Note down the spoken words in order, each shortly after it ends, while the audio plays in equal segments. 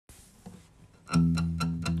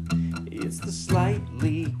It's the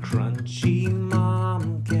Slightly Crunchy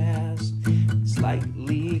Momcast.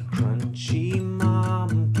 Slightly Crunchy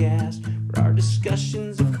Momcast. Where our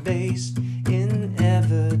discussions are based in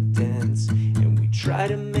evidence, and we try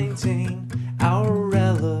to maintain our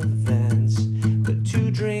relevance. Put 2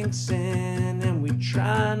 drinks in, and we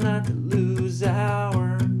try not to lose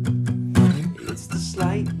our. It's the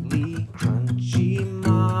Slightly Crunchy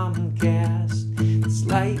Momcast.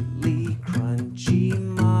 Slightly Crunchy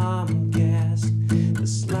Momcast. The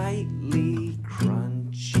Slightly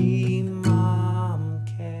Crunchy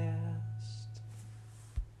Momcast.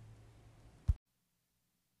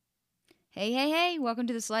 Hey, welcome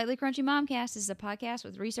to the Slightly Crunchy Momcast. This is a podcast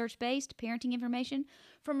with research-based parenting information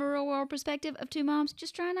from a real-world perspective of 2 moms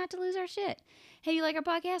just trying not to lose our shit. Hey, you like our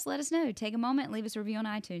podcast? Let us know. Take a moment and leave us a review on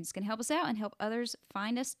iTunes. It's going to help us out and help others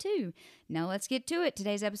find us too. Now let's get to it.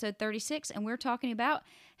 Today's episode 36, and we're talking about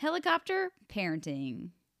helicopter parenting.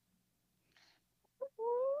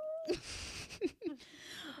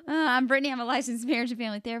 I'm Brittany. I'm a licensed marriage and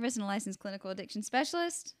family therapist and a licensed clinical addiction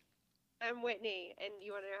specialist. I'm Whitney, and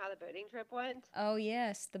you want to know how the boating trip went? Oh,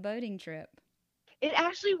 yes, the boating trip. It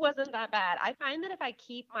actually wasn't that bad. I find that if I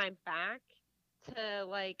keep my back to,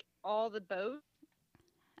 like, all the boat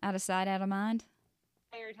Out of sight, out of mind.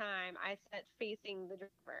 the entire time, I sit facing the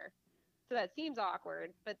driver. So that seems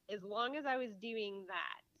awkward, but as long as I was doing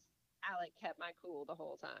that, I, like, kept my cool the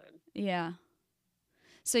whole time. Yeah.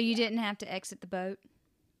 So you didn't have to exit the boat?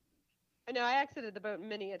 I know I exited the boat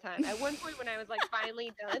many a time. At one point when I was, like,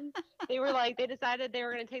 finally done, they decided they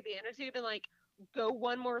were going to take the inner tube and, like, go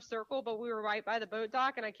one more circle, but we were right by the boat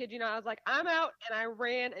dock, and I kid you not, I was like, I'm out, and I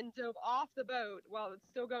ran and dove off the boat while it's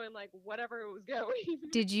still going, like, whatever it was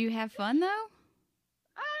going. Did you have fun, though?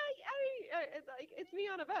 It's me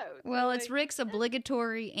on a boat. Well, so, it's like, Rick's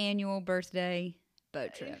obligatory annual birthday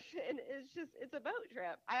boat trip. And it's a boat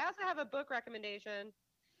trip. I also have a book recommendation.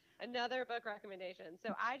 Another book recommendation.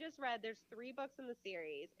 So I just read, there's 3 books in the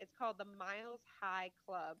series. It's called The Miles High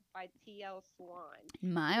Club by T.L. Swan.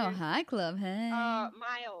 Mile High Club, hey?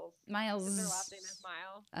 Miles. Miles. Because their last name is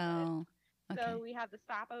Mile. Oh, okay. So we have The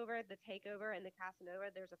Stopover, The Takeover, and The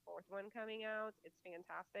Casanova. There's a 4th one coming out. It's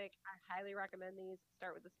fantastic. I highly recommend these.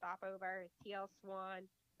 Start with The Stopover. T.L. Swan.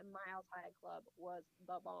 The Miles High Club was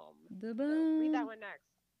the bomb. The So bomb. read that one next.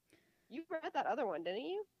 You read that other one, didn't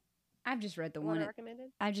you? I've just read the The one. I recommended?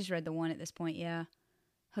 I've just read the one at this point, yeah.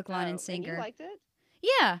 Hook, line, and sinker. And you liked it?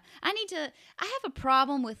 Yeah, I have a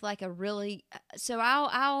problem with like a really, so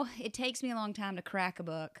it takes me a long time to crack a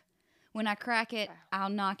book. When I crack it, I'll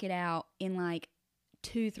knock it out in like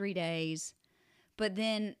 2-3 days. But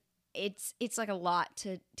then it's like a lot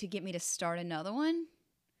to get me to start another one,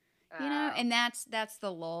 you know? And that's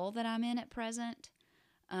the lull that I'm in at present.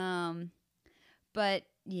 But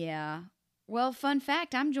yeah. Well, fun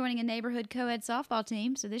fact, I'm joining a neighborhood co-ed softball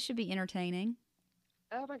team, so this should be entertaining.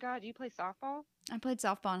 Oh my God, you play softball? I played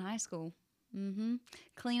softball in high school.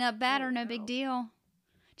 Clean up batter, no big deal.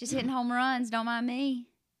 Just hitting home runs, don't mind me.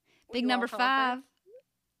 Big number 5. Were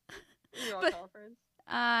you all conference?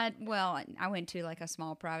 Well, I went to like a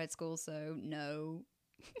small private school, so no.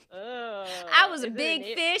 Oh, I was a big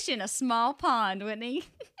fish in a small pond, Whitney.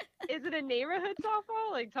 Is it a neighborhood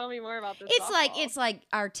softball? Like, tell me more about this. It's like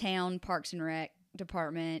our town Parks and Rec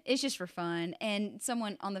department. It's just for fun. And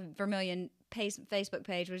someone on the Vermilion Facebook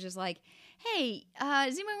page was just like, "Hey,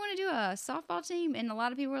 does anybody want to do a softball team?" And a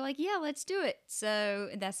lot of people were like, "Yeah, let's do it." So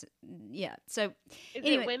So is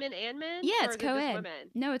anyway, it women and men? Yeah, it's or is it just co-ed. women?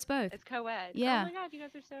 No, it's both. It's co-ed. Yeah. Oh my God, you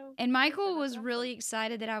guys are so. And Michael so was awesome. really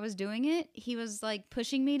excited that I was doing it. He was like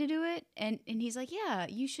pushing me to do it, and he's like, "Yeah,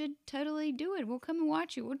 you should totally do it. We'll come and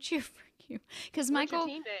watch you. We'll cheer for you." Because What's Michael your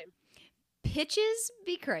team name? pitches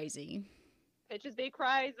be crazy. Pitches Big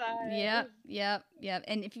Cries. Yep.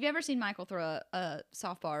 And if you've ever seen Michael throw a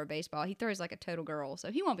softball or baseball, he throws like a total girl, so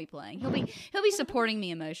he won't be playing. He'll be supporting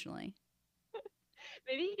me emotionally.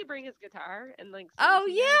 Maybe he could bring his guitar and like. Oh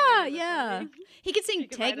sing to you yeah. and He could sing He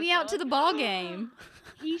could "Take write a Me Out to song. the Ball Game."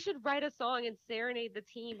 He should write a song and serenade the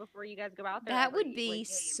team before you guys go out there. That would every, be game.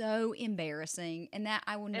 so embarrassing, and that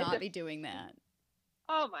I would not be doing that.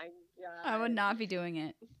 Oh my God. I would not be doing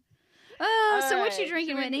it. Oh, so what you right,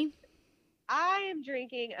 drinking, should we- Whitney? I am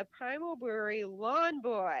drinking a Primal Brewery Lawn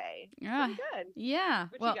Boy. Ah, Pretty good. yeah.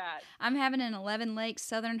 What Well, you got? I'm having an 11 Lakes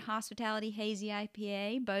Southern Hospitality Hazy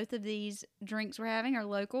IPA. Both of these drinks we're having are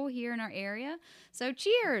local here in our area. So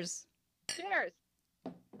cheers. Cheers.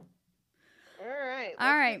 All right.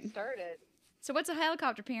 All right. Get started. So what's a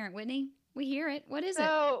helicopter parent, Whitney? We hear it. What is it?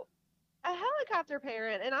 So, a helicopter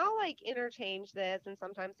parent, and I'll like interchange this and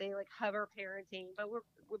sometimes say like hover parenting, but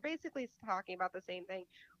we're basically talking about the same thing,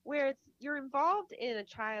 where it's you're involved in a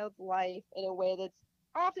child's life in a way that's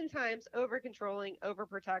oftentimes over controlling,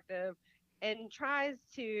 overprotective, and tries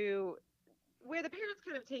to where the parents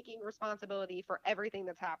kind of taking responsibility for everything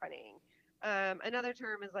that's happening. Another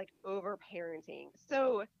term is like over parenting.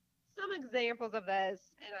 So some examples of this,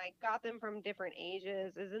 and I got them from different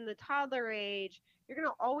ages, is in the toddler age, you're going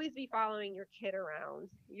to always be following your kid around.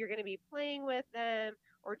 You're going to be playing with them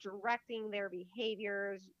or directing their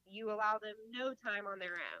behaviors. You allow them no time on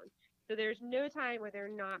their own. So there's no time where they're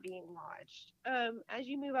not being watched. As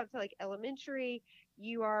you move up to like elementary,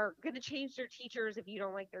 you are going to change their teachers if you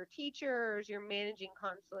don't like their teachers. You're managing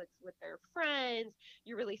conflicts with their friends.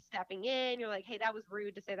 You're really stepping in. You're like, hey, that was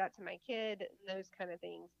rude to say that to my kid, and those kind of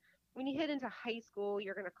things. When you hit into high school,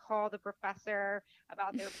 you're going to call the professor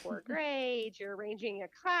about their poor grades. You're arranging a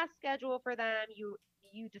class schedule for them.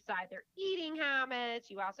 You decide their eating habits.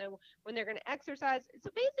 You also when they're going to exercise. So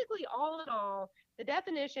basically, all in all, the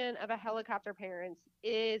definition of a helicopter parent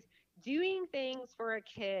is doing things for a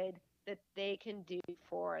kid that they can do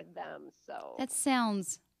for themselves. That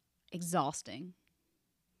sounds exhausting.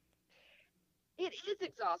 It is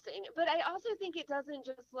exhausting, but I also think it doesn't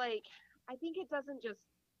just like I think it doesn't just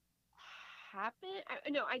happen.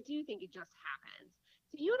 No, I do think it just happens.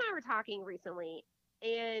 So you and I were talking recently,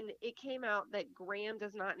 and it came out that Graham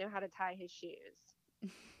does not know how to tie his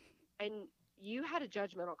shoes, and you had a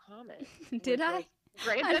judgmental comment. Did I?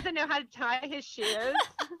 Graham doesn't know how to tie his shoes.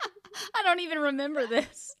 I don't even remember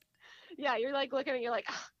this. Yeah, you're like looking at you're like,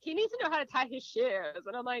 he needs to know how to tie his shoes.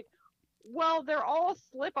 And I'm like, well, they're all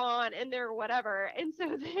slip on and they're whatever. And so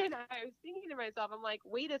then I was thinking to myself, I'm like,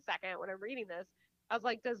 wait a second, when I'm reading this, I was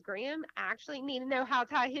like, does Graham actually need to know how to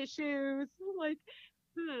tie his shoes? I'm like,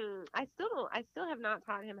 I still have not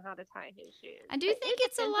taught him how to tie his shoes. I do But think in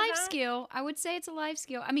it's a defense of life that, skill. I would say it's a life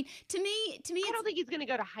skill. I mean, to me, I it's don't think he's going to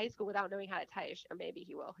go to high school without knowing how to tie his shoes. Or maybe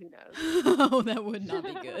he will. Who knows? oh, that would not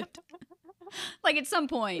be good. Like at some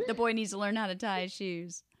point, the boy needs to learn how to tie his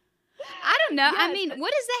shoes. I don't know. I Yes. mean,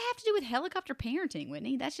 what does that have to do with helicopter parenting,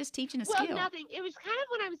 Whitney? That's just teaching a Well, skill. nothing. It was kind of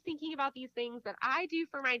when I was thinking about these things that I do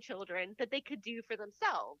for my children that they could do for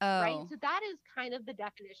themselves, right? Oh. So that is kind of the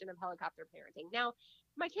definition of helicopter parenting. Now,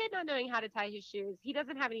 my kid not knowing how to tie his shoes, he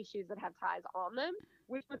doesn't have any shoes that have ties on them,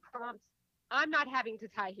 which would prompt I'm not having to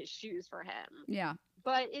tie his shoes for him. Yeah.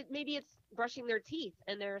 But maybe it's brushing their teeth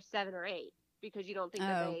and they're 7 or 8 because you don't think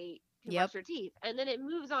that Oh. they can Yep. brush their teeth. And then it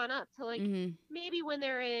moves on up to like Mhm. maybe when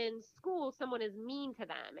they're in school someone is mean to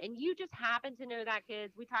them and you just happen to know that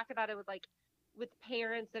kids we talked about it with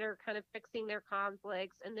parents that are kind of fixing their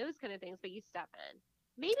conflicts and those kind of things, but you step in,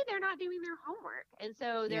 maybe they're not doing their homework and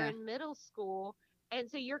so they're Yeah. in middle school and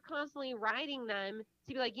so you're constantly writing them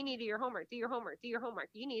to be like you need to do your homework, do your homework, do your homework,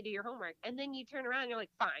 you need to do your homework, and then you turn around and you're like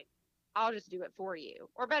fine, I'll just do it for you.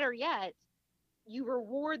 Or better yet, you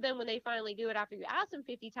reward them when they finally do it after you ask them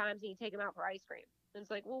 50 times and you take them out for ice cream. And it's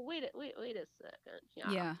like, well, wait a second.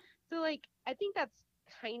 Yeah. So, like, I think that's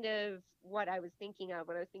kind of what I was thinking of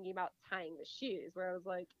when I was thinking about tying the shoes, where I was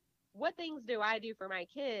like, what things do I do for my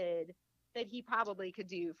kid that he probably could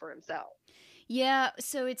do for himself? Yeah,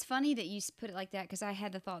 so it's funny that you put it like that because I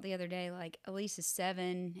had the thought the other day, like Elise is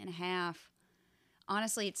 7.5.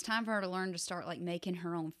 Honestly, it's time for her to learn to start like making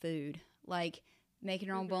her own food, like making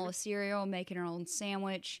her own bowl of cereal, making her own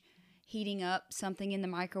sandwich, heating up something in the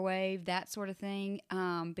microwave, that sort of thing.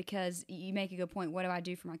 Because you make a good point. What do I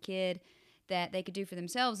do for my kid that they could do for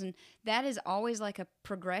themselves? And that is always like a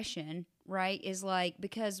progression, right? Is like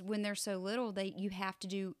because when they're so little, you have to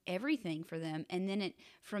do everything for them, and then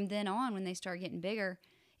from then on, when they start getting bigger,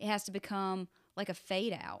 it has to become like a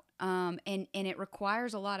fade out. And it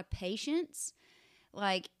requires a lot of patience.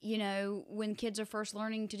 Like, you know, when kids are first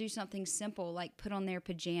learning to do something simple, like put on their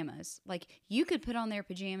pajamas. Like, you could put on their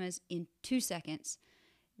pajamas in 2 seconds.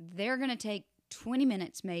 They're going to take 20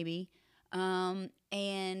 minutes maybe.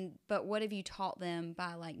 But what have you taught them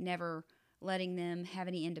by, like, never letting them have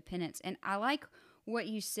any independence? And I like what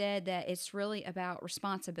you said, that it's really about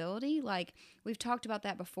responsibility. Like, we've talked about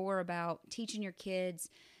that before, about teaching your kids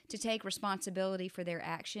to take responsibility for their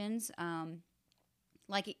actions.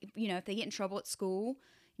 Like, you know, if they get in trouble at school,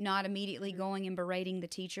 not immediately going and berating the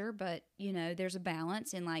teacher, but, you know, there's a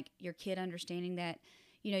balance in, like, your kid understanding that,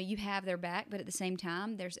 you know, you have their back, but at the same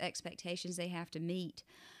time, there's expectations they have to meet.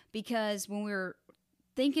 Because when we're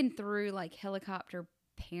thinking through, like, helicopter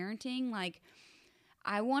parenting, like,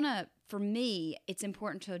 for me, it's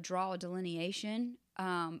important to draw a delineation.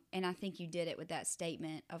 And I think you did it with that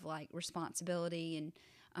statement of, like, responsibility and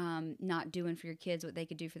not doing for your kids what they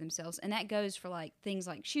could do for themselves. And that goes for like things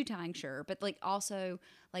like shoe tying, sure, but like also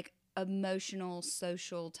like emotional,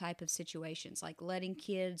 social type of situations, like letting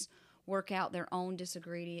kids work out their own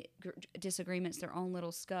disagreements, their own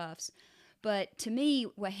little scuffs. But to me,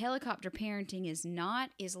 what helicopter parenting is not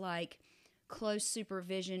is like close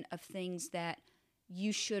supervision of things that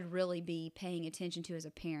you should really be paying attention to as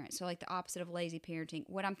a parent. So, like the opposite of lazy parenting,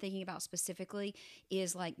 what I'm thinking about specifically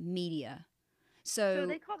is like media. So So,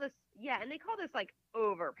 they call this, yeah, and they call this like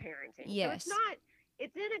over parenting. So it's yes, not,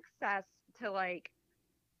 it's in excess to like,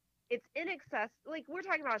 it's in excess, like we're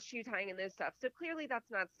talking about shoe tying and those stuff. So clearly that's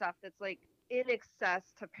not stuff that's like in excess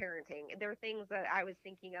to parenting. There are things that I was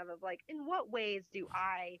thinking of like, in what ways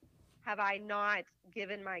have I not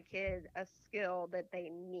given my kid a skill that they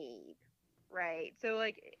need? Right. So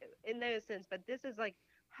like in those sense, but this is like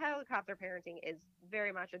helicopter parenting is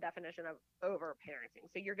very much a definition of over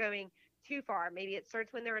parenting. So you're going too far. Maybe it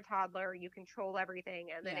starts when they're a toddler, you control everything,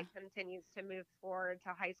 and then yeah. it continues to move forward to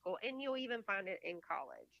high school, and you'll even find it in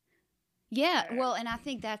college. Yeah, Um, well, and I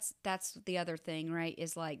think that's the other thing, right?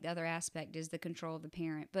 Is like the other aspect is the control of the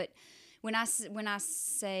parent. But when I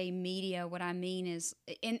say media, what I mean is,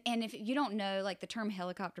 and if you don't know, like the term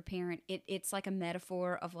helicopter parent, it's like a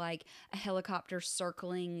metaphor of like a helicopter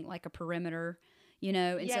circling like a perimeter, and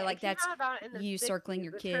yeah, so it like came that's out about in the you circling 60s.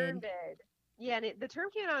 your The term kid. did. Yeah, and the term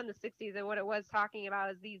came out in the 60s, and what it was talking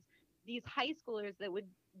about is these high schoolers that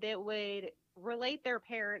would relate their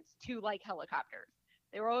parents to like helicopters.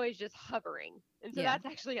 They were always just hovering, and so Yeah. that's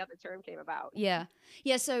actually how the term came about. Yeah.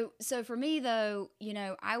 Yeah, so for me though,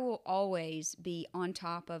 I will always be on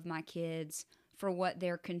top of my kids for what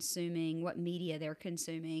they're consuming, what media they're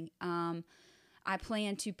consuming. I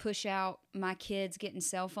plan to push out my kids getting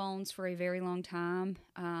cell phones for a very long time.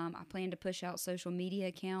 I plan to push out social media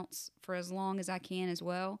accounts for as long as I can as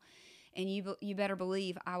well. And you better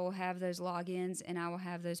believe I will have those logins and I will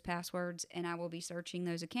have those passwords and I will be searching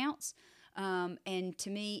those accounts. And to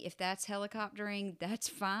me, if that's helicoptering, that's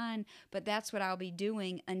fine. But that's what I'll be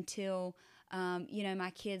doing until,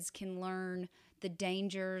 my kids can learn the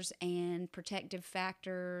dangers and protective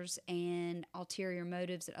factors and ulterior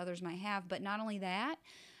motives that others might have. But not only that,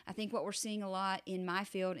 I think what we're seeing a lot in my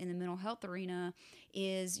field in the mental health arena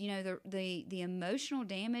is, the emotional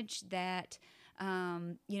damage that,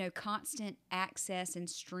 constant access and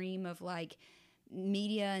stream of like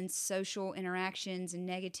media and social interactions and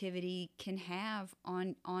negativity can have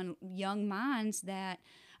on young minds that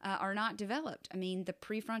are not developed. I mean, the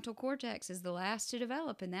prefrontal cortex is the last to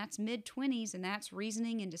develop, and that's mid-20s, and that's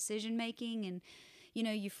reasoning and decision making, and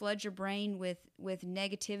you flood your brain with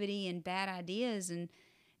negativity and bad ideas, and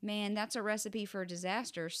man, that's a recipe for a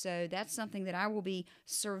disaster. So that's something that I will be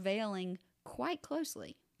surveilling quite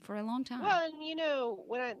closely for a long time. Well,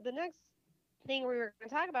 and the next thing we were going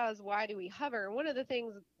to talk about is why do we hover? And one of the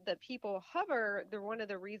things that people hover, one of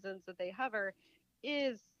the reasons that they hover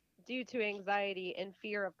is due to anxiety and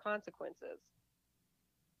fear of consequences.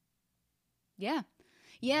 Yeah.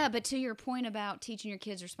 Yeah, but to your point about teaching your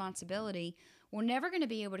kids responsibility, we're never going to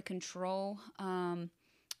be able to control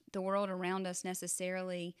the world around us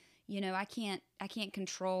necessarily. I can't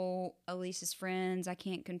control Elisa's friends. I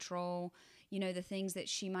can't control, the things that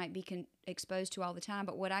she might be exposed to all the time.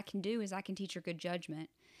 But what I can do is I can teach her good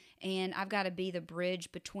judgment. And I've got to be the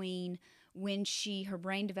bridge between when her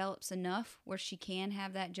brain develops enough where she can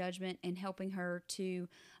have that judgment and helping her to,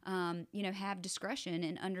 have discretion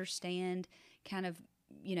and understand kind of,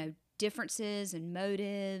 differences and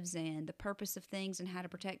motives and the purpose of things and how to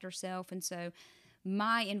protect herself. And so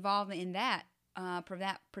my involvement in that, from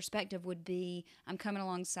that perspective, would be I'm coming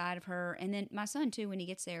alongside of her, and then my son too when he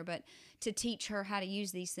gets there, but to teach her how to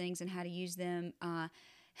use these things and how to use them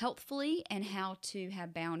healthfully and how to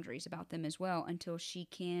have boundaries about them as well until she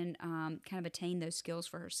can kind of attain those skills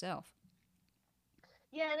for herself.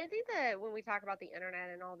 Yeah, and I think that when we talk about the internet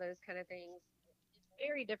and all those kind of things, it's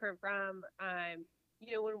very different from,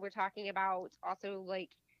 when we're talking about also like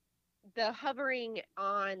the hovering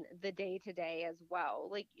on the day to day as well.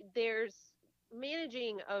 Like there's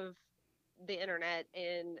managing of the internet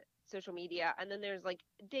and social media, and then there's like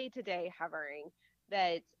day to day hovering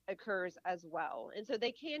that occurs as well. And so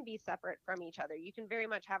they can be separate from each other. You can very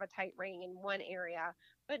much have a tight rein in one area,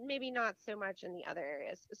 but maybe not so much in the other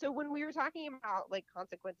areas. So when we were talking about like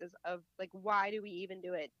consequences of like why do we even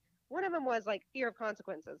do it? One of them was like fear of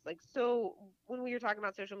consequences. Like, so when we were talking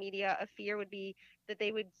about social media, a fear would be that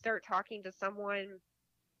they would start talking to someone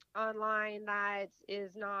online that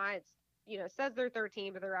is not, says they're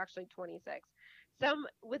 13, but they're actually 26. Some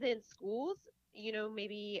within schools,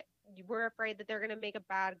 maybe we're afraid that they're going to make a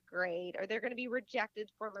bad grade or they're going to be rejected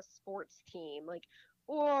from a sports team. Like,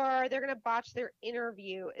 or they're going to botch their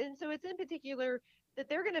interview. And so it's in particular that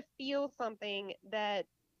they're going to feel something that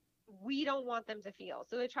we don't want them to feel.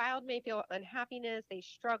 So the child may feel unhappiness, they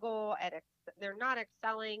struggle they're not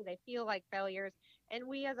excelling, they feel like failures, and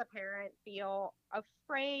we as a parent feel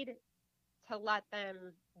afraid to let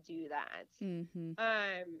them do that. Mm-hmm.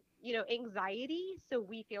 Anxiety. So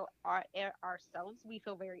we feel ourselves, we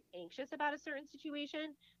feel very anxious about a certain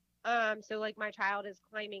situation. So like my child is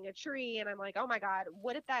climbing a tree and I'm like, oh my God,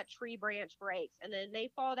 what if that tree branch breaks? And then they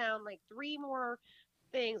fall down like three more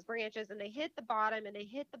branches, and they hit the bottom and they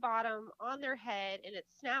hit the bottom on their head and it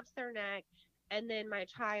snaps their neck. And then my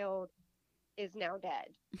child is now dead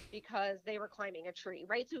because they were climbing a tree,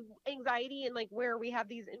 right? So anxiety, and like where we have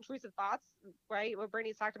these intrusive thoughts, right? Where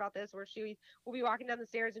Brittany's talked about this, where she will be walking down the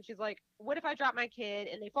stairs and she's like, what if I drop my kid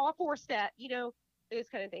and they fall 4 steps, those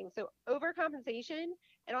kind of things. So overcompensation,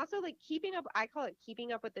 and also like keeping up, I call it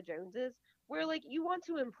keeping up with the Joneses, where like you want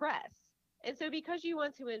to impress. And so because you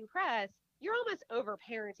want to impress, you're almost over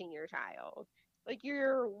parenting your child. Like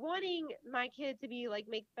you're wanting my kid to be like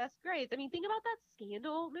make best grades. I mean, think about that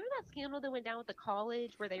scandal. Remember that scandal that went down with the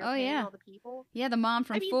college where they were Oh paying yeah. all the people? Yeah, the mom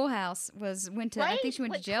from I mean, Full House went to I right? think she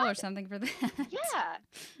went to Like jail or something for that. yeah.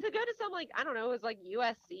 To go to some like I don't know, it was like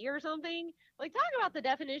USC or something. Like talk about the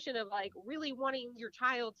definition of like really wanting your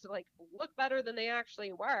child to like look better than they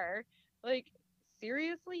actually were. Like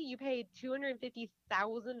seriously, you paid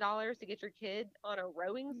 $250,000 to get your kid on a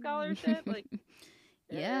rowing scholarship? Like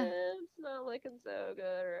Yeah. it's not looking so good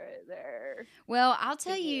right there. Well, I'll To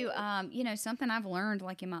tell you, you. something I've learned,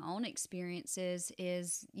 like in my own experiences,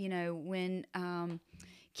 is when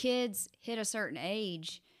kids hit a certain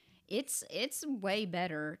age, it's way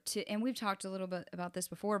better to, and we've talked a little bit about this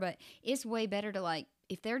before, but it's way better to like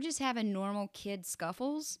if they're just having normal kid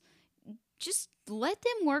scuffles, just let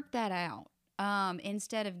them work that out.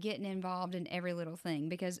 Instead of getting involved in every little thing,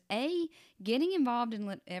 because getting involved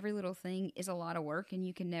in every little thing is a lot of work, and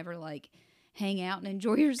you can never like hang out and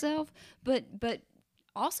enjoy yourself. But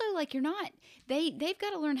also like you're not they've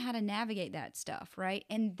got to learn how to navigate that stuff, right?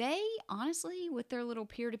 And they honestly, with their little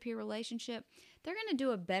peer-to-peer relationship, they're going to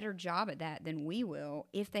do a better job at that than we will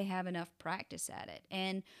if they have enough practice at it.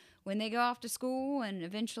 And when they go off to school and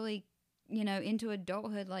eventually into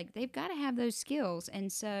adulthood, like they've got to have those skills.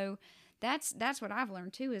 And so that's what I've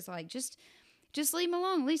learned too, is like just leave them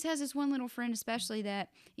alone. Elise has this one little friend, especially that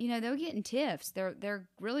they'll get in tiffs. They're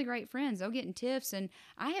really great friends. They'll get in tiffs, and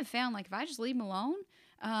I have found like if I just leave them alone,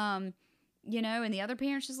 and the other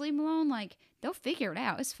parents just leave them alone, like they'll figure it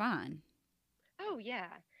out. It's fine. Oh yeah.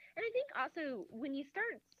 And I think also when you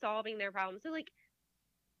start solving their problems, so like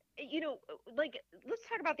let's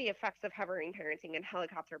talk about the effects of hovering parenting and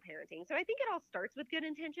helicopter parenting. So I think it all starts with good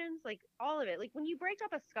intentions, like all of it. Like when you break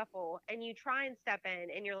up a scuffle and you try and step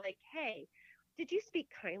in and you're like, hey, did you speak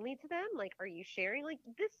kindly to them? Like, are you sharing? Like,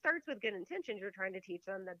 this starts with good intentions. You're trying to teach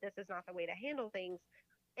them that this is not the way to handle things.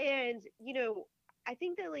 And, I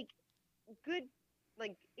think that like good,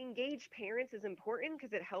 like engaged parents is important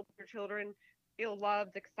because it helps your children feel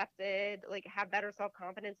loved, accepted, like have better self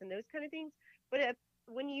confidence and those kind of things. But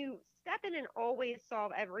when you step in and always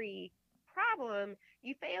solve every problem,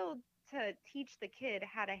 you fail to teach the kid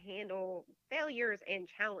how to handle failures and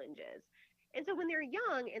challenges. And so when they're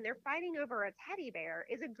young and they're fighting over a teddy bear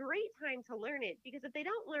is a great time to learn it, because if they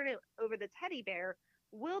don't learn it over the teddy bear,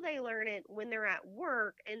 will they learn it when they're at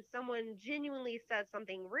work and someone genuinely says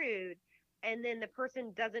something rude and then the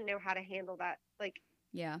person doesn't know how to handle that? Like,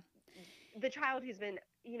 Yeah. the child who's been,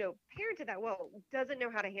 parented that well doesn't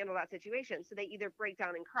know how to handle that situation. So they either break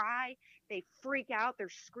down and cry, they freak out, they're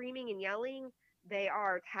screaming and yelling, they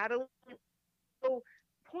are tattling. So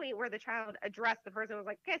point where the child addressed the person was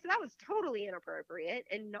like, okay, so that was totally inappropriate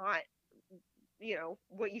and not,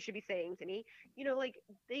 what you should be saying to me. Like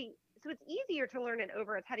so it's easier to learn it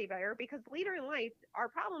over a teddy bear because later in life our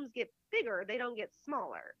problems get bigger, they don't get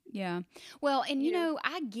smaller. Yeah. Well, and You know?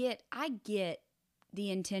 I get the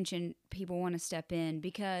intention people want to step in,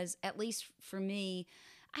 because at least for me,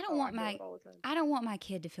 I don't Oh, I want feel my it all the time. I don't want my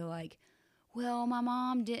kid to feel like, well, my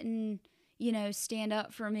mom didn't, stand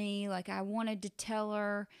up for me. Like I wanted to tell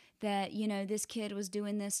her that, this kid was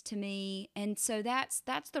doing this to me. And so that's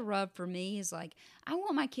the rub for me, is like I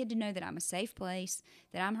want my kid to know that I'm a safe place,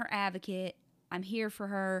 that I'm her advocate, I'm here for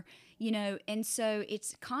her, and so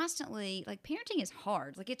it's constantly like parenting is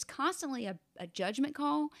hard. Like it's constantly a judgment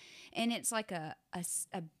call, and it's like a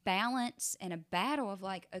balance and a battle of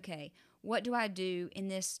like, okay, what do I do in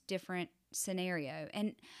this different scenario?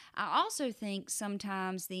 And I also think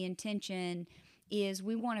sometimes the intention is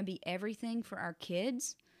we want to be everything for our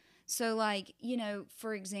kids. So, like,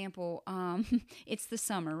 for example, it's the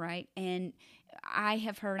summer, right? And I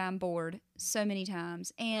have heard I'm bored so many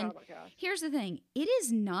times. And Oh my gosh. here's the thing, it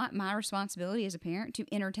is not my responsibility as a parent to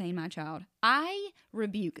entertain my child. I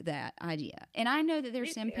rebuke that idea. And I know that there's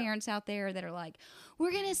Me some too. parents out there that are like,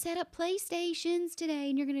 we're going to set up PlayStations today,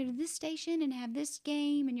 and you're going to do this station and have this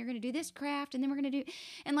game, and you're going to do this craft, and then we're going to do,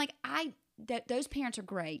 and like, that those parents are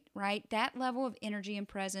great, right? That level of energy and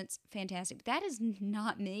presence, fantastic. That is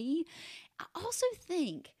not me. I also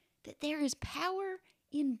think that there is power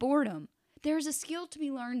in boredom. There is a skill to be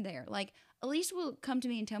learned there. Like, Elise will come to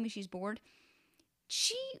me and tell me she's bored.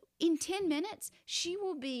 She, in 10 minutes, she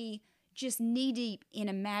will be just knee deep in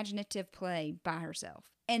imaginative play by herself.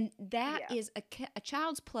 And that Yeah. is a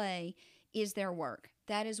child's play is their work.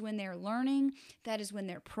 That is when they're learning. That is when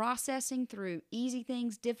they're processing through easy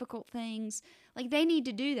things, difficult things. Like, they need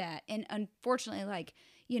to do that. And unfortunately, like,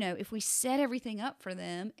 if we set everything up for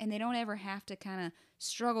them and they don't ever have to kind of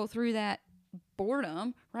struggle through that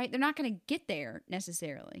boredom, right? They're not going to get there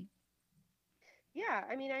necessarily. Yeah,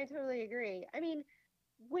 I mean, I totally agree. I mean,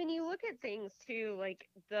 when you look at things too, like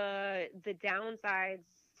the downsides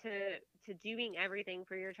to doing everything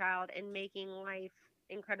for your child and making life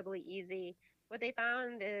incredibly easy, what they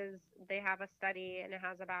found is they have a study and it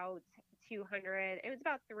has about 200, it was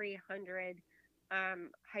about 300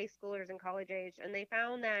 high schoolers and college age, and they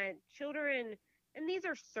found that children, and these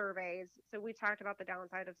are surveys, so we talked about the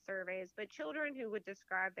downside of surveys, but children who would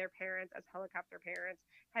describe their parents as helicopter parents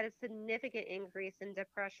had a significant increase in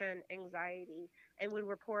depression, anxiety, and would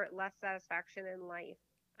report less satisfaction in life.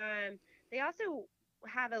 They also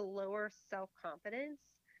have a lower self confidence.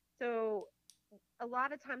 So a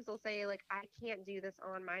lot of times they'll say, like, I can't do this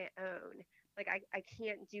on my own. Like, I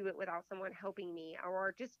can't do it without someone helping me,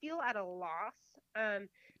 or just feel at a loss.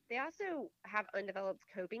 They also have undeveloped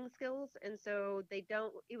coping skills. And so they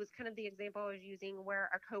don't, it was kind of the example I was using where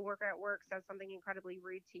a coworker at work says something incredibly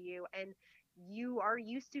rude to you, and you are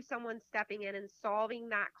used to someone stepping in and solving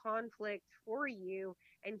that conflict for you,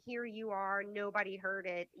 and here you are, nobody heard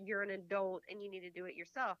it, you're an adult and you need to do it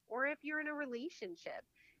yourself. Or if you're in a relationship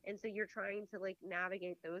and so you're trying to like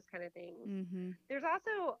navigate those kind of things, Mm-hmm. there's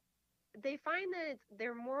also, they find that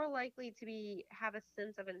they're more likely to be have a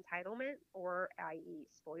sense of entitlement, or i.e.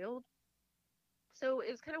 spoiled. So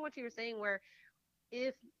it was kind of what you were saying, where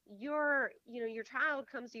if your child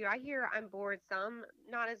comes to you, I hear I'm bored some,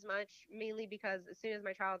 not as much, mainly because as soon as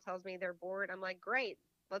my child tells me they're bored, I'm like, great,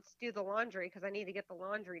 let's do the laundry because I need to get the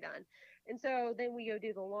laundry done. And so then we go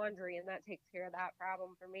do the laundry, and that takes care of that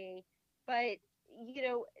problem for me. But you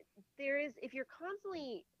know there is, if you're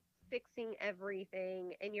constantly fixing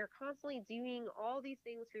everything and you're constantly doing all these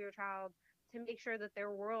things for your child to make sure that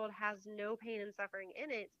their world has no pain and suffering in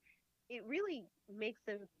it, it really makes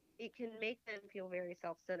them, it can make them feel very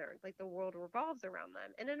self-centered, like the world revolves around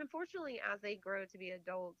them. And then unfortunately, as they grow to be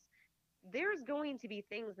adults, there's going to be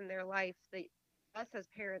things in their life that us as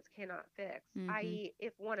parents cannot fix, Mm-hmm. i.e.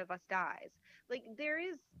 if one of us dies. Like, there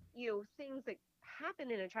is, things that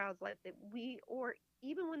happen in a child's life that we, or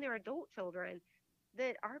even when they're adult children,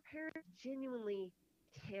 that our parents genuinely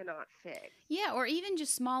cannot fix. Yeah, or even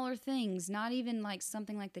just smaller things, not even like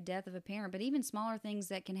something like the death of a parent, but even smaller things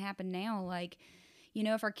that can happen now. Like,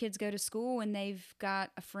 if our kids go to school and they've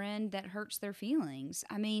got a friend that hurts their feelings.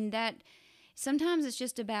 I mean, that sometimes it's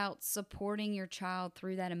just about supporting your child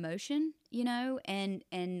through that emotion,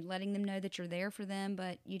 and letting them know that you're there for them,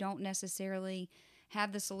 but you don't necessarily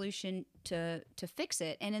have the solution to fix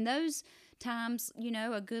it. And in those times,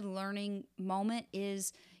 a good learning moment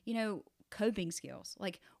is, coping skills.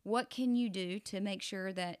 Like, what can you do to make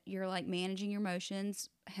sure that you're like managing your emotions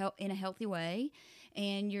in a healthy way,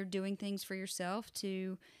 and you're doing things for yourself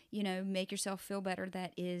to, make yourself feel better,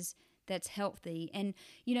 that's healthy. And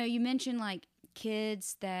you mentioned like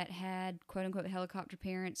kids that had quote unquote helicopter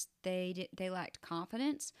parents, they lacked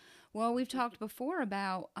confidence. Well, we've talked before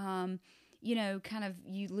about kind of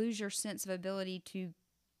you lose your sense of ability to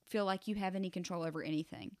feel like you have any control over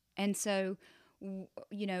anything. And so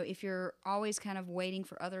if you're always kind of waiting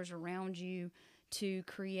for others around you to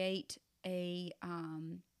create a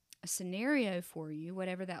scenario for you,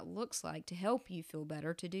 whatever that looks like, to help you feel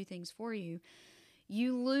better, to do things for you,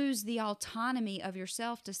 you lose the autonomy of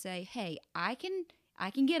yourself to say, "Hey, I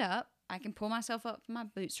can get up, I can pull myself up from my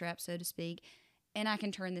bootstraps, so to speak, and I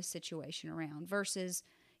can turn this situation around." Versus,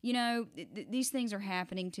 these things are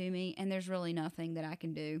happening to me, and there's really nothing that I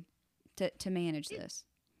can do to manage And, this.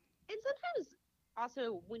 and sometimes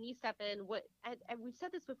also when you step in, and we've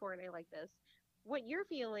said this before, and I like this, what you're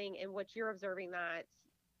feeling and what you're observing that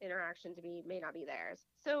interaction to be may not be theirs.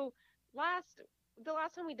 So last the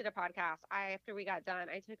last time we did a podcast, after we got done,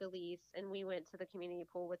 I took Elise and we went to the community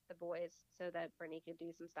pool with the boys so that Brittany could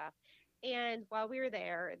do some stuff. And while we were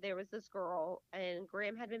there was this girl, and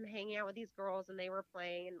Graham had been hanging out with these girls, and they were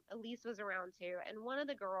playing, and Elise was around too. And one of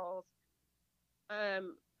the girls,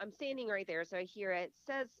 I'm standing right there, so I hear it,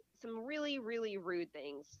 says some really, really rude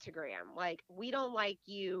things to Graham. Like, we don't like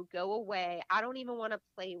you. Go away. I don't even want to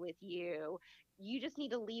play with you. You just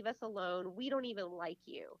need to leave us alone. We don't even like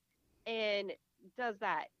you. And does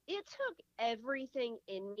that. It took everything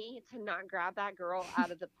in me to not grab that girl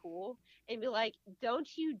out of the pool and be like, don't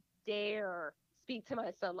you dare speak to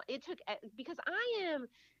my son. It took, because I am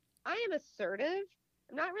assertive.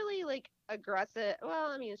 I'm not really like aggressive.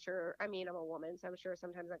 Well, I mean, sure. I mean, I'm a woman, so I'm sure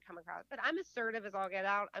sometimes I come across, but I'm assertive as all get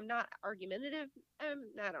out. I'm not argumentative. I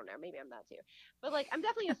don't know. Maybe I'm that too, but like, I'm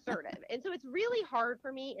definitely assertive. And so it's really hard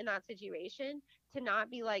for me in that situation to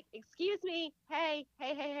not be like, excuse me. Hey,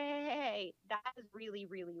 hey, hey, hey, hey, hey. That is really,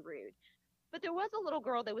 really rude. But there was a little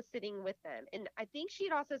girl that was sitting with them. And I think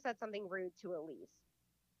she'd also said something rude to Elise.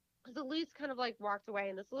 Because Elise kind of like walked away,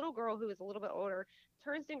 and this little girl who was a little bit older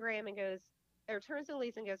turns to Graham and goes, or turns to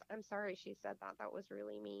Elise and goes, I'm sorry she said that. That was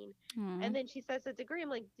really mean. And then she says it to Graham,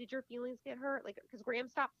 like, did your feelings get hurt? Like, because Graham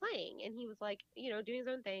stopped playing and he was like, doing his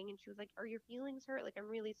own thing. And she was like, are your feelings hurt? Like, I'm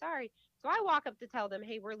really sorry. So I walk up to tell them,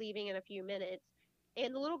 hey, we're leaving in a few minutes.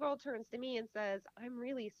 And the little girl turns to me and says, I'm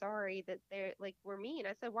really sorry that they're like, we're mean.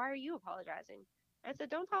 I said, why are you apologizing? I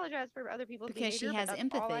said, don't apologize for other people's Because she behavior. has But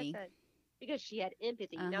that's all I empathy. said. Because she had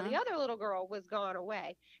empathy. Now, Uh-huh. the other little girl was gone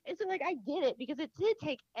away. And so, like, I get it because it did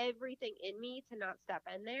take everything in me to not step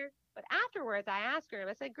in there. But afterwards, I asked Graham,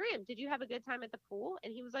 I said, Graham, did you have a good time at the pool?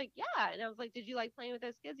 And he was like, yeah. And I was like, did you like playing with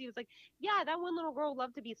those kids? He was like, yeah, that one little girl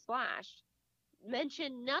loved to be splashed.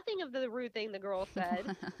 Mentioned nothing of the rude thing the girl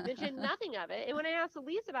said. Mentioned nothing of it. And when I asked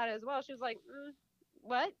Elise about it as well, she was like,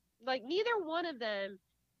 what? Like, neither one of them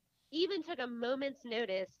even took a moment's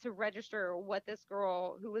notice to register what this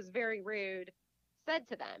girl who was very rude said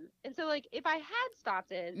to them. And so, like, if I had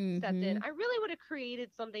stepped in, I really would have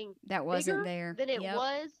created something That wasn't bigger there. than it Yep.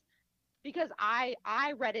 was, because I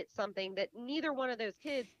read it something that neither one of those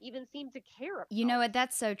kids even seemed to care about. You know what?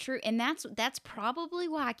 That's so true. And that's probably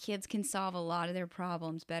why kids can solve a lot of their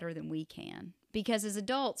problems better than we can. Because as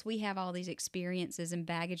adults, we have all these experiences and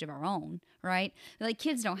baggage of our own, right? Like,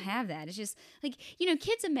 kids don't have that. It's just like,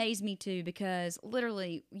 kids amaze me too, because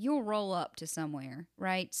literally you'll roll up to somewhere,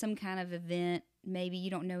 right? Some kind of event. Maybe you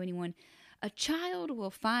don't know anyone. A child will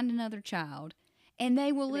find another child, and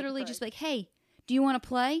they will To make it literally fun. just be like, hey, do you want to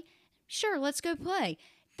play? Sure, let's go play.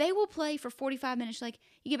 They will play for 45 minutes. Like,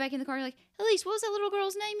 you get back in the car, you're like, Elise, what was that little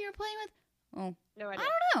girl's name you were playing with? Oh, No I idea.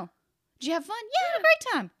 don't know. Did you have fun? Yeah, I had a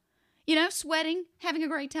great time. Sweating, having a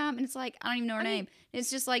great time. And it's like, I don't even know her name. It's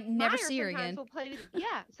just like, never Meyer see her sometimes again. will play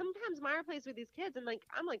sometimes Meyer plays with these kids, and like,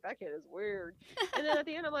 I'm like, that kid is weird. And then at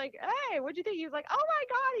the end, I'm like, hey, what'd you think? He was like, oh my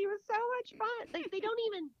God, he was so much fun. Like, they don't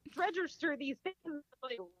even register these things. I'm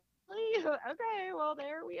like, really? Okay, well,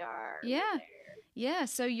 there we are. Yeah. Yeah,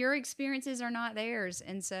 so your experiences are not theirs.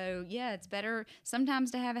 And so, yeah, it's better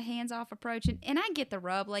sometimes to have a hands-off approach. And I get the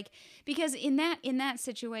rub, like, because in that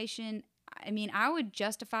situation, I mean, I would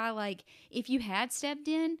justify, like, if you had stepped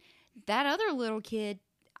in, that other little kid,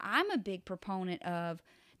 I'm a big proponent of,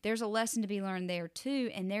 there's a lesson to be learned there too,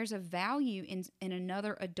 and there's a value in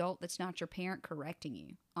another adult that's not your parent correcting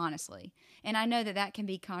you, honestly. And I know that can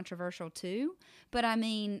be controversial too, but I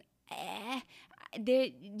mean,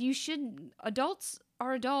 adults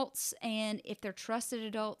are adults, and if they're trusted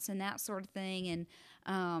adults and that sort of thing,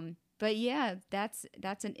 and but yeah, that's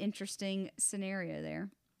an interesting scenario there.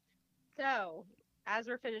 So, as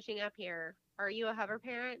we're finishing up here, are you a hover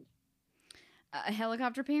parent? A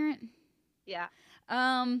helicopter parent? Yeah.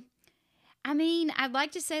 I mean, I'd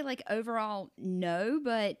like to say, like, overall no,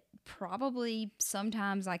 but probably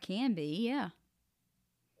sometimes I can be. Yeah.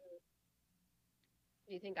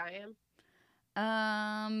 Do you think I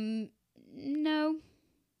am? No.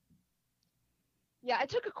 Yeah, I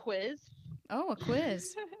took a quiz. Oh, a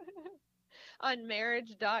quiz. On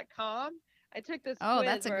marriage.com. I took this Oh, quiz.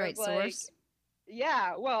 that's a where great it's like, source.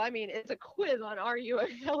 Yeah, well, I mean, it's a quiz on are you a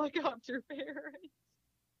helicopter parent?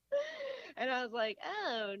 And I was like,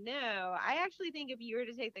 oh no. I actually think if you were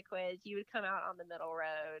to take the quiz, you would come out on the middle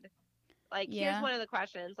road. Like, Yeah. here's one of the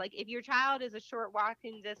questions. Like, if your child is a short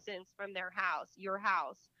walking distance from their house, your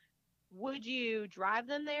house, would you drive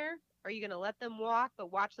them there? Are you going to let them walk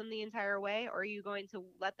but watch them the entire way? Or are you going to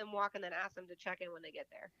let them walk and then ask them to check in when they get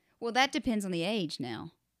there? Well, that depends on the age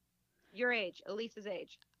now. Your age, Elise's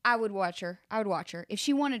age. I would watch her. If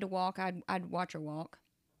she wanted to walk, I'd watch her walk.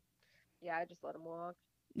 Yeah, I just let them walk.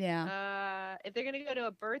 Yeah. If they're going to go to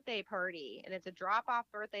a birthday party and it's a drop-off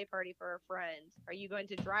birthday party for a friend, are you going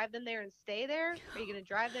to drive them there and stay there? Are you going to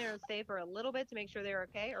drive there and stay for a little bit to make sure they're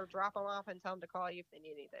okay, or drop them off and tell them to call you if they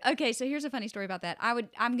need anything? Okay, so here's a funny story about that.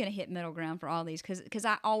 I'm gonna hit middle ground for all these because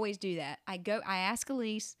I always do that. I ask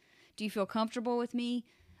Elise, do you feel comfortable with me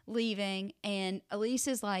leaving? And Elise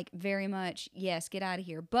is like very much, yes, get out of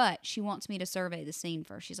here. But she wants me to survey the scene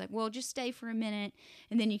first. She's like, well, just stay for a minute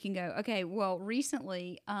and then you can go. Okay, well,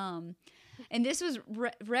 recently, and this was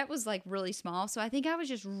Rhett was like really small, so I think I was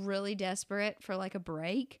just really desperate for like a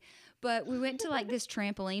break. But we went to like this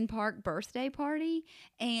trampoline park birthday party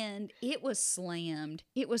and it was slammed.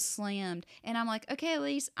 It was slammed. And I'm like, okay,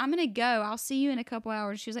 Elise, I'm going to go. I'll see you in a couple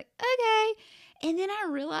hours. She was like, okay. And then I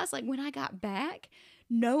realized like when I got back,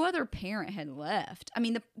 no other parent had left. I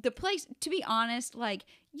mean, the place, to be honest, like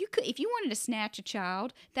you could, if you wanted to snatch a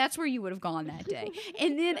child, that's where you would have gone that day.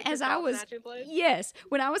 And then Like as your I child was, snatching place? yes,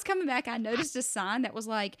 when I was coming back, I noticed a sign that was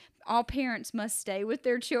like, all parents must stay with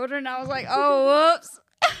their children. I was like, oh, whoops.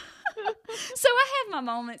 So I have my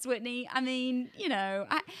moments, Whitney. I mean, you know,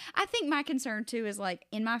 I think my concern too is like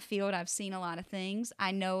in my field, I've seen a lot of things.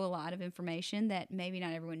 I know a lot of information that maybe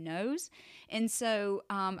not everyone knows. And so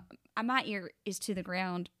my ear is to the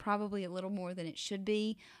ground probably a little more than it should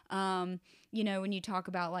be. You know, when you talk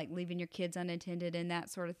about like leaving your kids unattended and that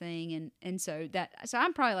sort of thing. And so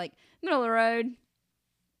I'm probably like middle of the road.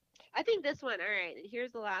 I think this one, all right,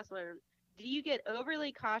 here's the last one. Do you get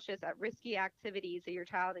overly cautious at risky activities that your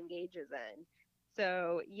child engages in?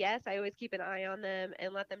 So, yes, I always keep an eye on them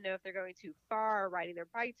and let them know if they're going too far, riding their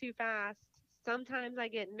bike too fast. Sometimes I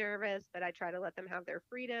get nervous, but I try to let them have their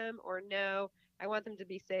freedom, or no, I want them to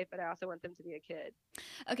be safe, but I also want them to be a kid.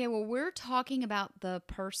 Okay, well, we're talking about the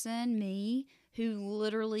person, me, who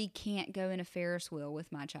literally can't go in a Ferris wheel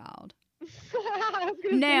with my child. I was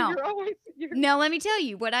gonna Now- say, you're Now, let me tell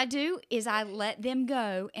you, what I do is I let them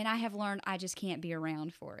go, and I have learned I just can't be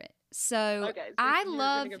around for it. So Okay, so I you're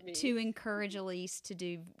love gonna go me. to encourage Elise to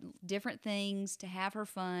do different things, to have her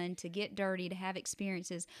fun, to get dirty, to have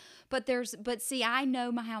experiences. But see, I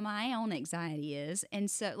know how my own anxiety is, and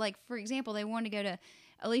so like for example, they wanted to go to.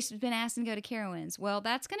 Elise has been asked to go to Carowinds. Well,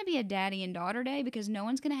 that's going to be a daddy and daughter day because no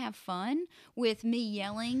one's going to have fun with me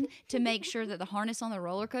yelling to make sure that the harness on the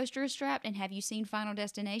roller coaster is strapped. And have you seen Final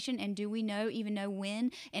Destination? And do we even know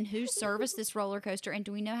when and who serviced this roller coaster? And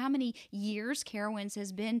do we know how many years Carowinds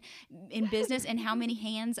has been in business and how many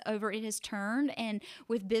hands over it has turned and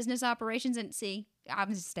with business operations? And see, I'm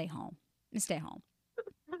going to stay home. Stay home.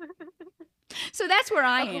 So that's where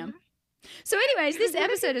I am. So anyways, this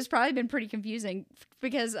episode has probably been pretty confusing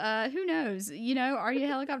because who knows, you know, are you a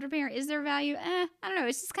helicopter parent? Is there value? I don't know.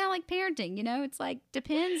 It's just kind of like parenting, you know, it's like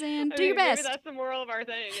depends and do your best. Maybe that's the moral of our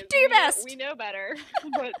thing. is Do your we know- best. We know better,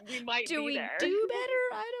 but we might Do be we there. do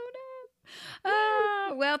better? I don't know.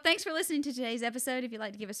 Well, thanks for listening to today's episode. If you'd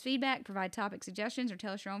like to give us feedback, provide topic suggestions, or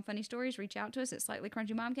tell us your own funny stories, reach out to us at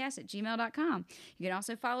slightlycrunchymomcast@gmail.com. You can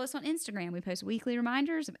also follow us on Instagram. We post weekly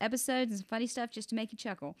reminders of episodes and some funny stuff just to make you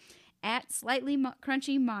chuckle at Slightly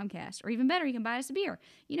Crunchy Momcast. Or even better, you can buy us a beer.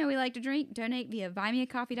 You know we like to drink. Donate via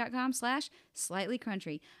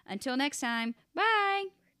buymeacoffee.com/slightlycrunchy. Until next time, bye!